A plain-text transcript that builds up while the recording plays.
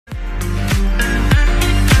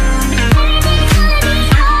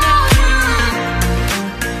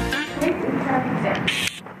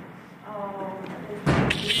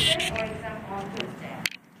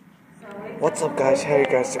What's up, guys? How are you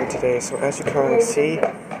guys doing today? So as you currently see,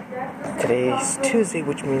 today's Tuesday,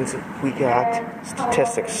 which means we got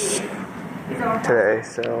statistics today.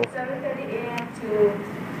 So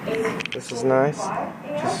this is nice.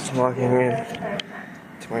 Just logging in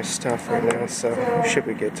to my stuff right now, so we should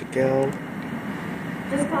be good to go.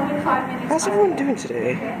 How's everyone doing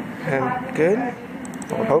today? Good? I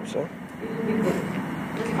would hope so.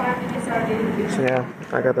 So yeah,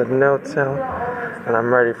 I got the notes out, and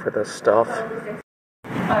I'm ready for this stuff. If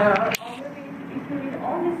you read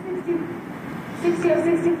only 60 or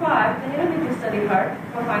 65, then you don't need to study hard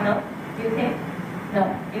for final. Do you think?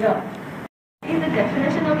 No, you don't. In the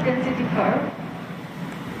definition of density curve,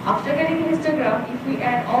 after getting histogram, if we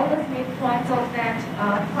add all the midpoints of that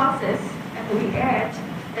process and we add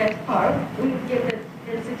that curve, we get the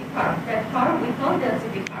density curve. That curve we call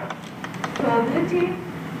density curve. Probability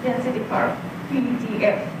density curve,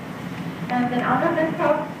 PDF. And then under that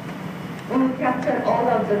curve, we will capture all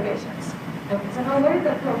the observations. Okay, so now what is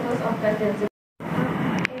the purpose of that density? Is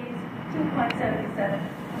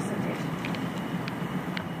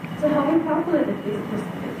 2.77%. So how we calculated this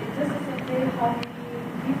percentage? It's just simply how many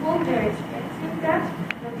people they're experiencing that,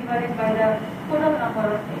 divided by the total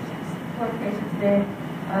number of patients. What patients they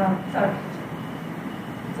serve.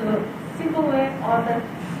 So simple way, or the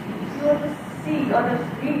if you want to see or to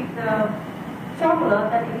read the formula,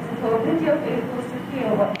 that is the probability of A equals to K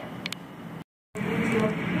over N. Probability of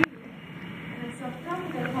B, and then subtract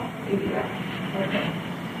the common area. Okay.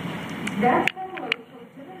 That formula is called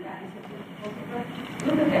general addition. Okay, but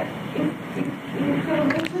look at that. If you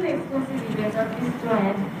make sure the explosive events are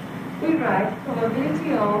disjoint, we write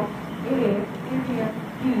probability of A union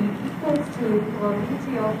B equals to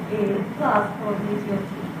probability of A plus probability of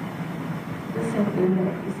B. The simple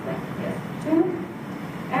unit is like yes. 2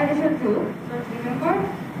 addition 2. But remember,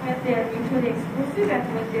 when they are mutually exclusive and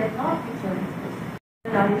when they are not mutually exclusive. The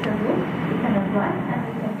addition rule we can apply, and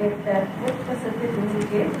we can get that what percentage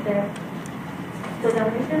indicate that the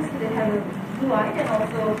definitions they have a blue eye and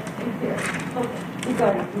also impaired. Okay, we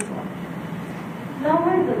got it, this one. Now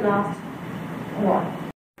where is the last one?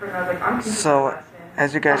 So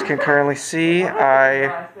as you guys can currently see,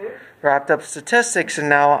 I wrapped up statistics and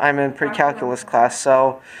now I'm in pre-calculus class,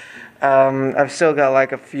 so I've still got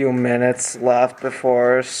like a few minutes left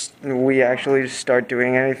before we actually start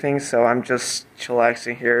doing anything, so I'm just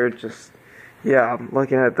chillaxing here, I'm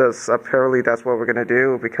looking at this. Apparently that's what we're gonna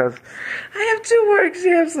do because I have 2 more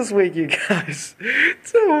exams this week, you guys.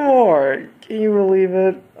 2 more. Can you believe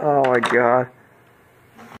it? Oh my god.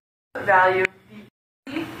 Value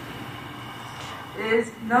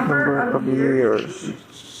is number of years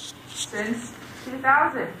since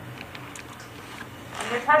 2000. In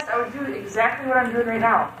your test, I would do exactly what I'm doing right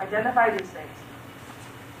now. Identify these things.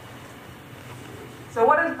 So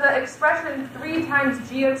what does the expression 3 times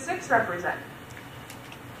g of 6 represent?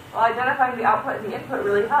 Well, identifying the output and the input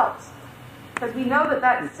really helps. Because we know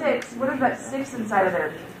that 6, what does that 6 inside of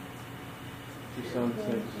there mean?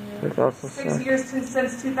 6 years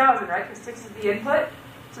since 2000, right? Because 6 is the input.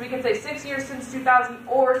 So we can say 6 years since 2000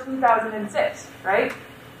 or 2006, right?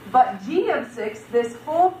 But g of 6, this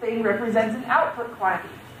whole thing represents an output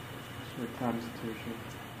quantity. Short times tuition.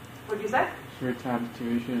 What did you say? Short times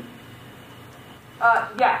tuition.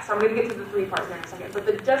 Yeah, so I'm going to get to the 3 part here in a second. But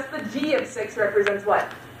just the g of 6 represents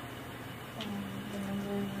what?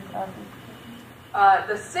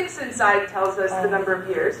 The 6 inside tells us the number of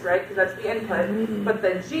years, right? Because that's the input. But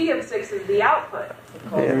the g of 6 is the output.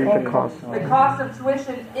 The cost of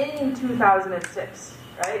tuition in 2006,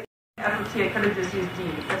 right? F of t, I could have just used g.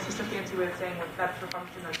 That's just a fancy way of saying what that's the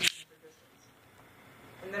function of distance or distance.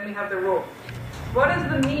 And then we have the rule. What is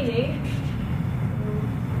the meaning?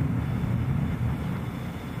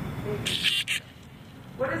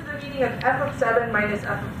 What is the meaning of f of 7 minus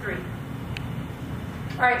f of 3?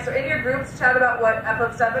 Alright, so in your groups, chat about what f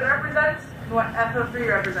of 7 represents and what f of 3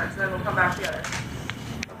 represents, and then we'll come back together.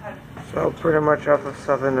 Go ahead. So pretty much f of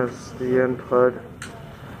 7 is the input,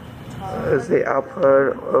 is the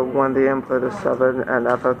output of 1, the input is 7, and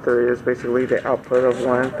f of 3 is basically the output of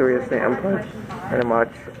 1, 3 is the input, pretty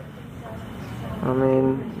much. I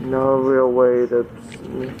mean, no real way to,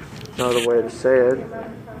 no other way to say it.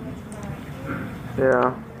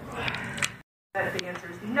 Yeah. The answer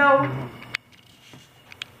is no.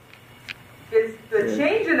 Is the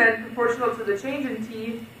change in n proportional to the change in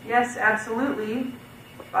t? Yes, absolutely.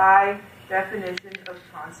 By definition of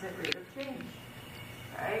constant rate of change.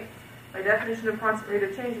 Right? By definition of constant rate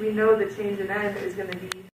of change, we know the change in n is going to be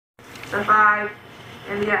the 5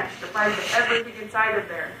 and the x. The 5 is everything inside of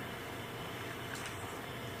there.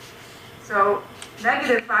 So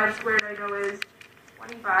negative 5 squared I know is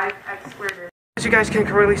 25, x squared is you guys can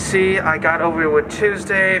currently see, I got over with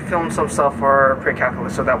Tuesday, filmed some stuff for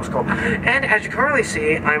pre-calculus, so that was cool. And as you currently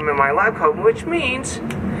see, I'm in my lab coat, which means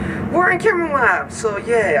we're in chem lab. So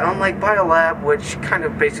yay, unlike bio lab, which kind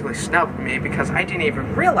of basically snubbed me because I didn't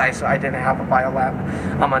even realize I didn't have a bio lab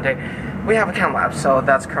on Monday. We have a chem lab, so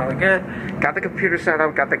that's currently good. Got the computer set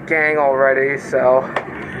up, got the gang all ready, so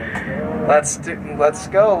let's do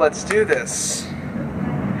this.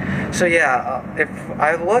 So yeah, if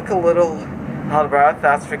I look a little out of breath,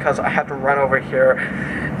 that's because I had to run over here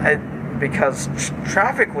because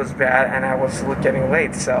traffic was bad and I was getting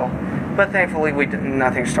late. So, but thankfully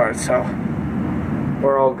nothing started, so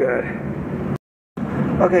we're all good.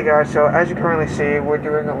 Okay, guys. So as you currently see, we're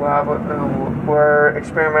doing a lab. We're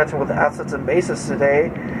experimenting with acids and bases today.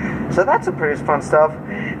 So that's some pretty fun stuff.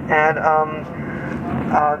 And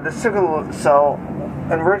so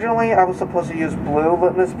originally I was supposed to use blue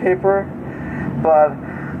litmus paper, but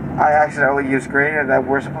I accidentally used green, and that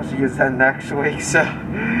we're supposed to use that next week. So,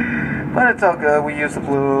 but it's all good. We used the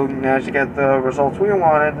blue, managed to get the results we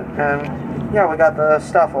wanted, and yeah, we got the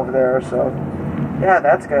stuff over there. So yeah,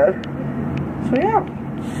 that's good. So yeah,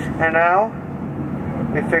 and now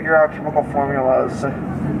we figure out chemical formulas.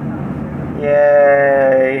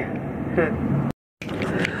 Yay!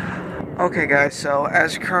 Okay guys, so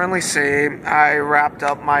as you currently see, I wrapped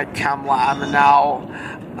up my chem lab, and now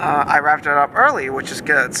I wrapped it up early, which is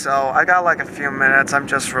good. So I got like a few minutes, I'm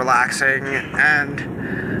just relaxing and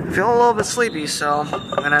I feel a little bit sleepy, so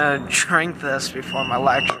I'm gonna drink this before my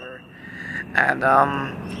lecture. And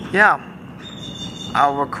yeah,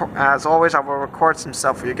 as always, I will record some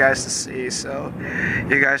stuff for you guys to see, so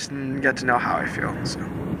you guys can get to know how I feel. So.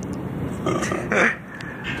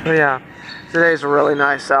 But yeah. Today's really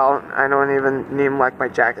nice out. I don't even need like my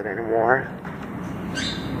jacket anymore.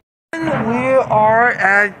 And we are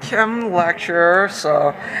at chem lecture,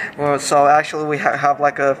 so actually we have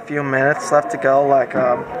like a few minutes left to go, like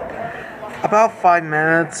about 5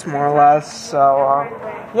 minutes more or less. So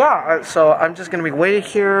yeah, so I'm just gonna be waiting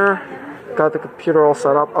here. Got the computer all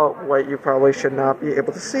set up. Oh wait, you probably should not be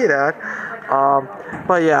able to see that.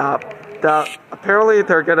 But yeah. Apparently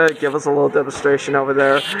they're gonna give us a little demonstration over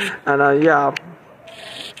there, and yeah,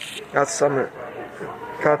 got some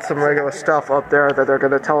regular stuff up there that they're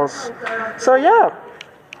gonna tell us. So yeah,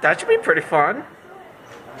 that should be pretty fun.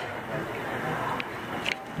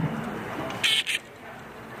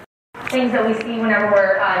 Things that we see whenever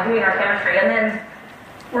we're doing our chemistry, and then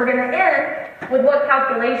we're gonna end with what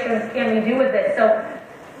calculations can we do with this. So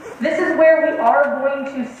this is where we are going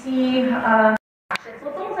to see. So it's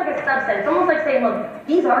almost like a subset. It's almost like saying, look,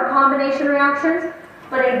 these are combination reactions,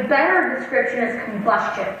 but a better description is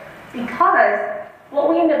combustion. Because what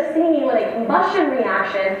we end up seeing with a combustion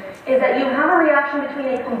reaction is that you have a reaction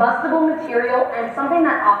between a combustible material and something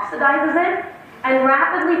that oxidizes it and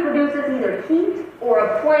rapidly produces either heat or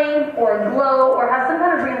a flame or a glow or has some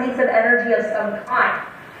kind of release of energy of some kind.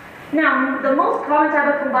 Now, the most common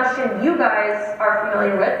type of combustion you guys are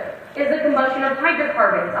familiar with is the combustion of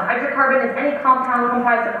hydrocarbons. A hydrocarbon is any compound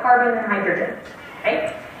comprised of carbon and hydrogen.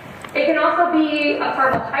 Okay? It can also be a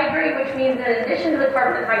carbohydrate, which means that in addition to the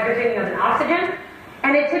carbon and hydrogen, you have an oxygen.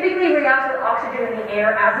 And it typically reacts with oxygen in the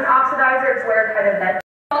air as an oxidizer. It's where kind of that.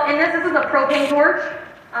 In this is a propane torch.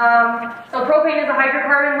 So propane is a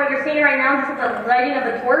hydrocarbon. What you're seeing right now, this is the lighting of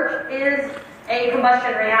the torch, is a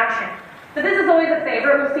combustion reaction. So this is always a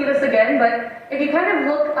favorite. We'll see this again, but if you kind of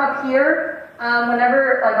look up here,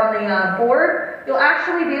 whenever, like on the board, you'll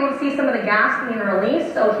actually be able to see some of the gas being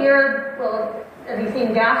released. So here, well, if you've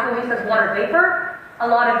seen gas released as water vapor, a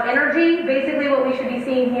lot of energy. Basically what we should be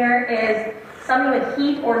seeing here is something with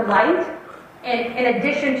heat or light in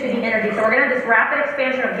addition to the energy. So we're going to have this rapid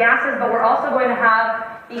expansion of gases, but we're also going to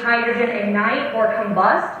have the hydrogen ignite or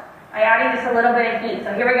combust by adding just a little bit of heat.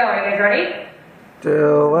 So here we go. Are you guys ready?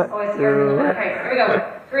 Do it. Okay, here we go.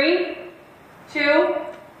 3, 2,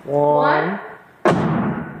 1.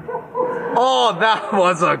 Oh, that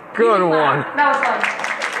was a good one. That was fun.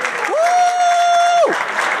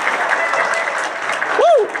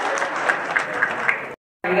 Woo!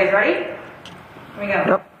 Are you guys ready? Here we go.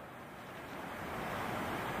 Yep.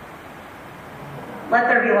 Let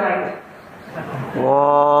there be light.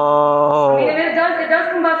 Whoa. I mean, it does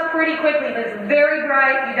combust pretty quickly, but it's very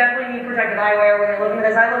bright. You definitely need protective eyewear when you're looking at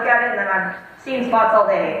this. I look at it and then I'm seeing spots all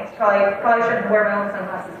day. Probably shouldn't wear my own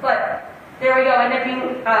sunglasses, but there we go. And if you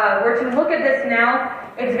were to look at this now,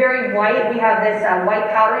 it's very white. We have this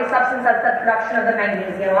white powdery substance. That's the production of the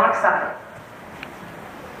magnesium oxide.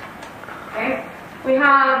 Okay. We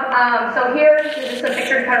have, so here's just a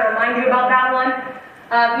picture to kind of remind you about that one.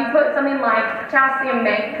 You put something like potassium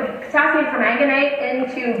permanganate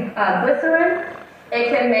into glycerin, it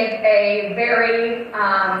can make a very,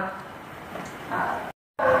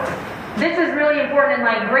 this is really important in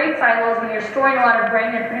like grain silos when you're storing a lot of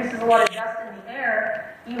grain and produces a lot of dust in the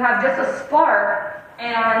air. You have just a spark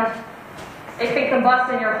and it can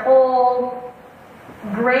combust and your whole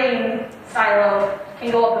grain silo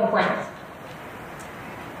can go up in flames.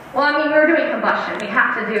 Well, I mean, we're doing combustion. We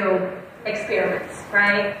have to do experiments,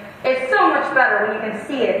 right? It's so much better when you can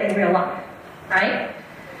see it in real life, right?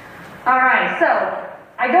 All right, so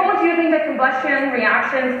I don't want you to think that combustion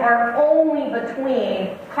reactions are only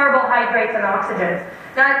between carbohydrates and oxygens.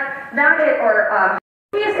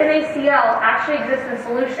 Aqueous NaCl actually exists in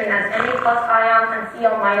solution as Na plus ions and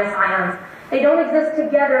Cl minus ions. They don't exist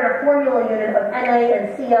together in a formula unit of Na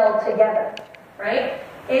and Cl together, right?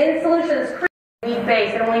 In solution, it's weak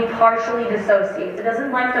base. It only partially dissociates. It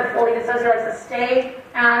doesn't like to fully dissociate. It likes to stay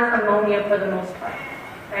as ammonia for the most part,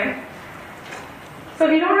 okay? So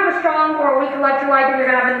if you don't have a strong or a weak electrolyte, then you're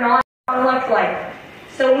going to have a non-strong electrolyte.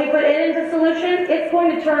 So when we put it into solution, it's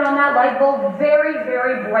going to turn on that light bulb very,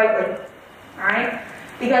 very brightly. Alright?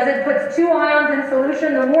 Because it puts 2 ions in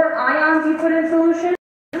solution. The more ions you put in solution,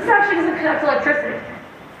 this actually doesn't conduct electricity.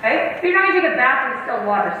 Okay? You're not going to take a bath in distilled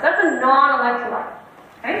water. So that's a non-electrolyte.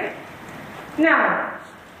 Okay? Now,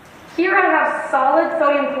 here I have solid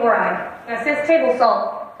sodium chloride. Now, since table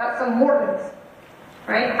salt, got some Morton's.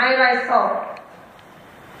 Right? Iodized salt.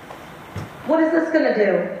 What is this going to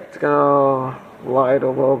do? It's going to light a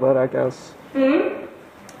little bit, I guess. Hmm?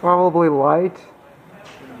 Probably light.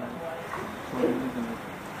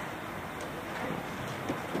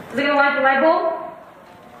 Is it going to light the light bulb?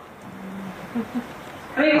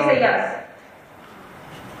 How many of you say yes?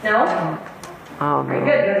 No? Oh, Very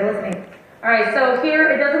good, you guys are listening. Alright, so here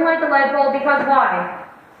it doesn't light the light bulb because why?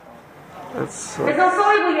 It's not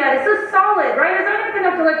soluble yet. It's so solid, right? It's not going to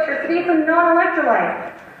conduct electricity. It's a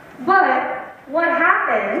non-electrolyte. But what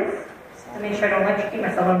happens, just to make sure I don't electrocute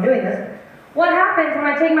myself when I'm doing this, what happens when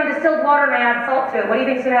I take my distilled water and I add salt to it? What do you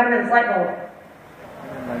think is going to happen to this light bulb?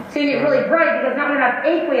 It's going to get really bright because now I'm going to have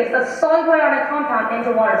aqueous, the soluble ionic compound,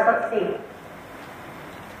 into water. So let's see.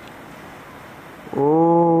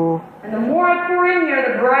 Ooh. And the more I pour in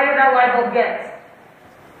here, the brighter that light bulb gets.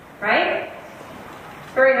 Right?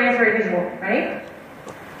 Very nice, very visual, right?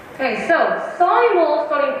 Okay, so soluble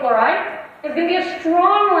sodium chloride is going to be a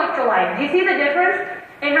strong electrolyte. Do you see the difference?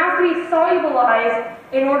 It has to be solubilized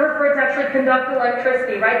in order for it to actually conduct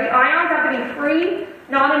electricity, right? The ions have to be free,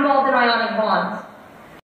 not involved in ionic bonds.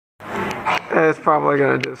 It's probably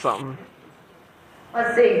going to do something.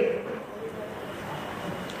 Let's see.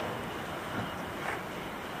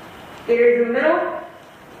 Gators in the middle.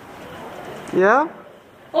 Yeah?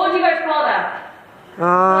 What would you guys call that?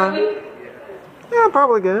 Weak? Yeah,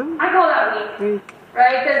 probably good. I call that weak. Weak.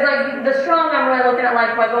 Right? Because like the strong, I'm really looking at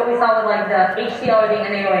like what we saw with like the HCl or the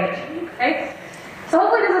NaOH. Okay? So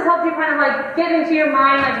hopefully this has helped you kind of like get into your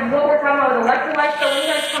mind like what we're talking about with electrolytes. So when you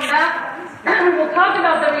guys come back, we'll talk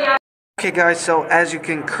about the reaction. Okay guys, so as you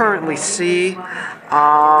can currently see,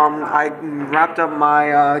 I wrapped up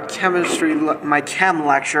my my chem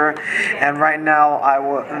lecture, and right now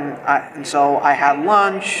so I had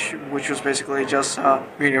lunch, which was basically just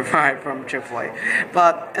medium fry from Chick-fil-A,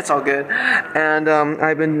 but it's all good. And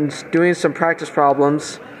I've been doing some practice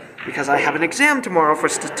problems because I have an exam tomorrow for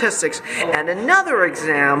statistics and another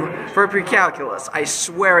exam for pre-calculus. I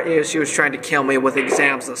swear ASU is trying to kill me with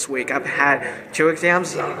exams this week. I've had 2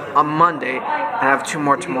 exams on Monday, and I have 2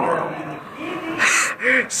 more tomorrow.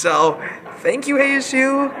 So, thank you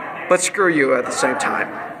ASU, but screw you at the same time.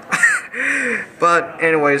 But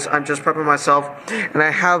anyways, I'm just prepping myself, and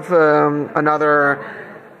I have another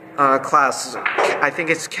class. I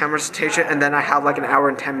think it's chem recitation, and then I have like an hour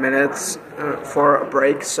and 10 minutes for a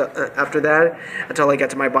break after that until I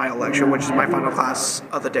get to my bio lecture, which is my final class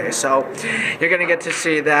of the day. So you're gonna get to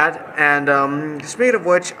see that. And speaking of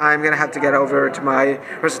which, I'm gonna have to get over to my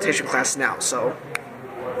recitation class now. So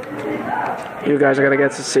you guys are gonna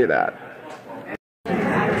get to see that.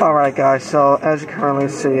 Alright guys, so as you currently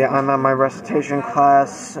see, I'm at my recitation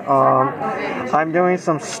class. I'm doing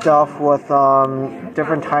some stuff with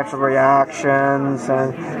different types of reactions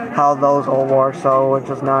and how those all work, so which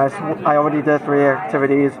is nice. I already did 3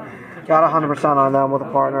 activities, got 100% on them with a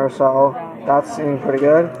partner, so that's seeming pretty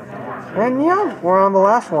good. And yeah, we're on the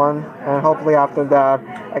last one, and hopefully after that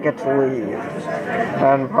I get to leave.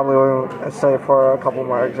 And probably we'll stay for a couple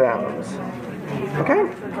more exams. Okay?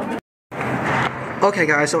 Okay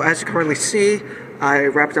guys, so as you currently see, I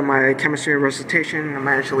wrapped up my chemistry recitation. I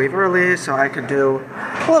managed to leave early so I could do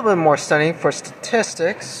a little bit more studying for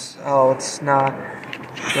statistics. Oh, it's not.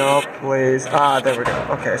 No, please. Ah, there we go.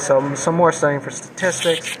 Okay, so some more studying for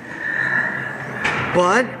statistics.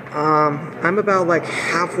 But I'm about like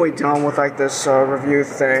halfway done with like this review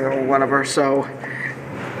thing or whatever, so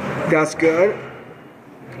that's good.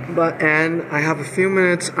 And I have a few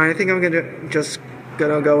minutes. I think I'm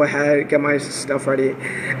gonna go ahead, get my stuff ready,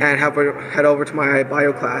 and head over to my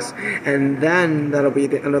bio class, and then that'll be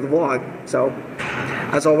the end of the vlog. So,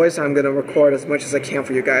 as always, I'm gonna record as much as I can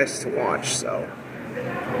for you guys to watch. So,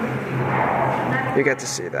 you get to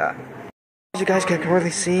see that. As you guys can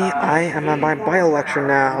currently see, I am at my bio lecture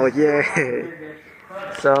now. Yay!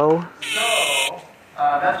 So,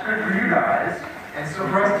 that's good for you guys. And so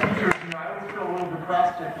for us teachers, I always feel a little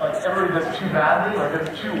depressed if like everybody does too badly or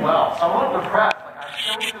does too well. So I'm a little depressed. Like I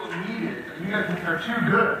still feel needed. And you guys think they're too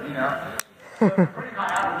good, So it's pretty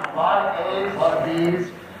high average. A lot of A's, a lot of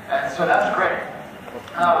B's, and so that's great.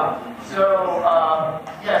 So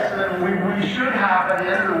then we should have at the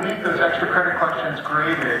end of the week those extra credit questions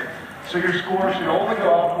graded. So your score should only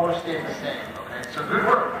go up or stay the same. Okay, so good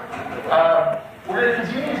work. We're going to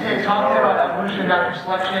continue today talking about evolution, natural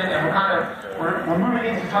selection, and we're moving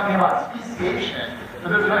into talking about speciation.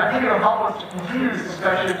 But I think it'll help us to continue this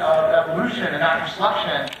discussion of evolution and natural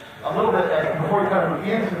selection a little bit before we kind of move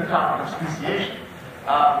into the topic of speciation.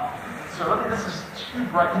 So look, this is too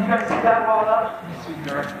bright. Can you guys see that well enough? Let me see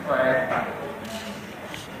here.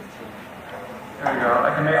 There we go.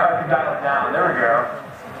 I can dial it down. There we go.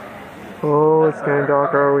 oh, it's getting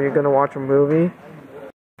darker. Are you gonna watch a movie?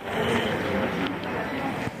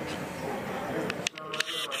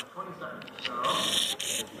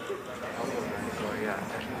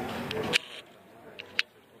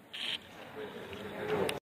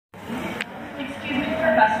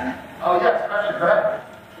 Oh, yes, question, go ahead.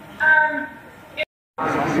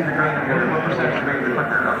 See the green, what percentage bigger the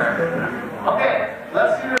clicker? Okay,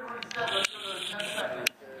 let's see what everybody said. Let's go to 10 seconds.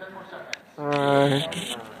 10 more seconds.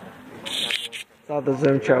 Thought the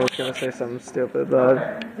Zoom chat was gonna say something stupid,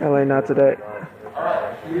 but LA not today.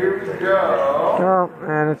 Alright, here we go. Oh,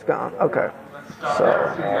 and it's gone. Okay. Let's stop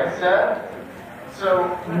there. See what you guys said. So,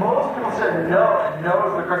 most people said no, and no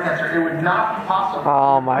is the correct answer. It would not be possible.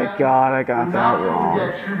 Oh my god, I got that wrong. You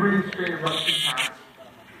get true breeding straight above 2 times.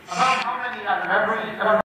 About how many out of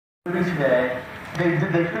every today, they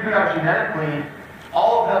figured out genetically,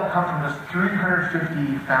 all of them come from just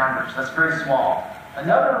 350 founders. That's very small.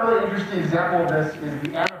 Another really interesting example of this is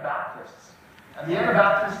the Anabaptists. And the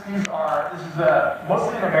Anabaptists, this is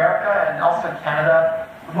mostly in America and also in Canada,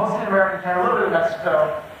 but mostly in America and Canada, a little bit in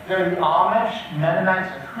Mexico. They're the Amish,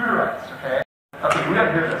 Mennonites, and Hutterites, okay? Okay, we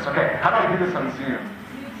gotta do this. Okay, how do we do this on Zoom?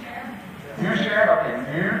 Mute share? Okay,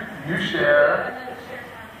 mute share.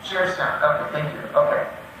 Share sound. Okay, thank you. Okay.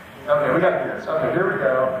 Okay, we gotta do this. Okay, here we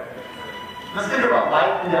go. Let's think about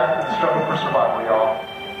life and death and the struggle for survival, y'all.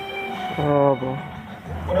 Oh boy.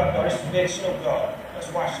 What up, though? This is Big Snoop Dogg. Let's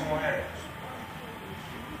watch some more animals.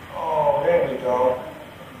 Oh, there we go.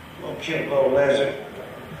 Little cute little lizard.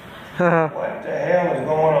 What the hell is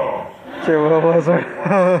going on? Cute little lizard.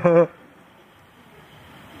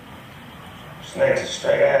 Snakes are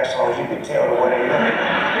straight assholes. You can tell the way they look.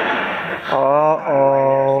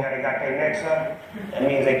 Uh-oh. They got their necks up. That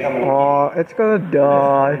means they coming to Oh, it's gonna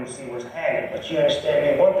die. you. See what's happening. But you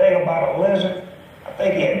understand me? One thing about a lizard, I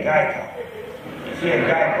think he had Geico. If he had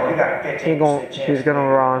Geico, he got a 15% chance. He's gonna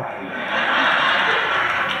run.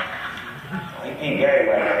 Oh, he beat Gary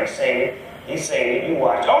right now. He's saying it. He's saying it. You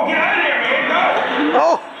watch. Oh, get out of there, man. Go.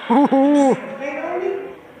 Oh!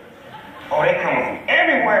 Oh, they coming from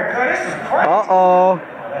everywhere, cuz. This is crazy. Uh-oh.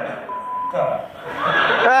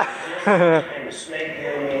 And the snake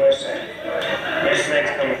here in the USA. This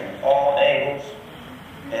snake's coming from all angles.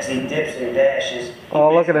 As he dips and dashes. Oh,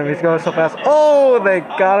 look at him. He's going so fast. Oh, they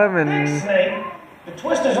got him Next and... snake, the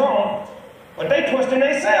twister's on, but they twisting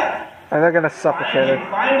themselves. And they're gonna suffocate him.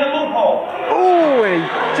 Find the loophole. Oh, and he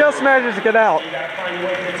just manages to get out. You gotta find your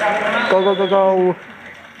way to the top of the mountain. Go, go, go, go.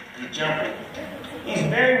 He's jumping. He's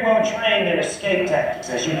very well trained in escape tactics,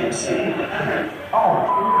 as you can see. Oh.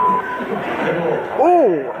 Oh.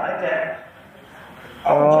 Like that.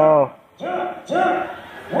 Oh. Jump, jump.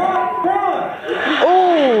 Run, run.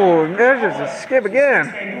 Oh, manages to escape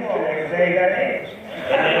again. Can't do all that because they ain't got hands.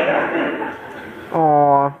 And they got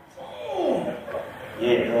Aw.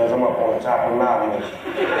 yeah, because I'm up on the top of the mountain with you.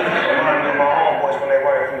 Remind me of my homeboys when they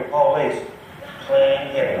were from the police. Clean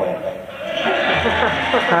getaway, baby.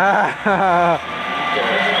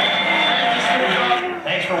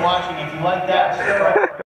 Thanks for watching. If you like that,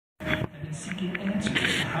 and in seeking answers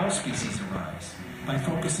to how species arise by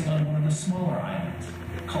focusing on one of the smaller islands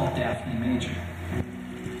called Daphne Major.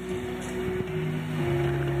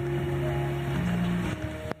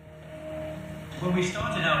 When we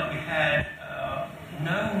started out, we had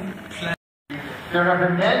no plan. there have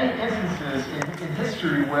been many instances in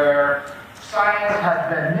history where science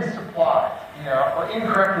has been misapplied, or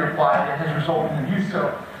incorrectly applied, and has resulted in abuse.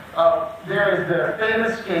 So there is the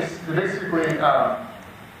famous case, basically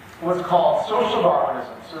what's called social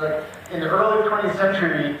Darwinism. So that in the early 20th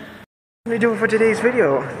century, We're doing for today's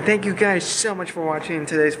video. Thank you guys so much for watching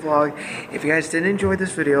today's vlog. If you guys did enjoy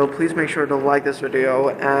this video, please make sure to like this video,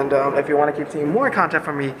 and if you want to keep seeing more content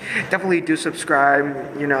from me, definitely do subscribe.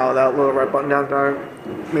 That little red button down there,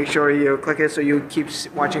 make sure you click it so you keep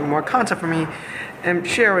watching more content from me, and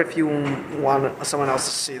share if you want someone else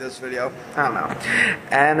to see this video. I don't know.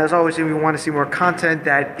 And as always, if you want to see more content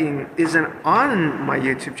that isn't on my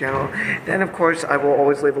YouTube channel, then of course I will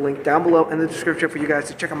always leave a link down below in the description for you guys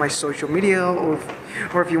to check out my social media,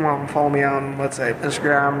 or if you want to follow me on, let's say,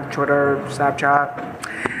 Instagram, Twitter,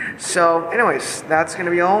 Snapchat. So anyways, that's going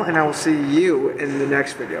to be all, and I will see you in the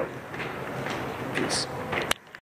next video. Peace.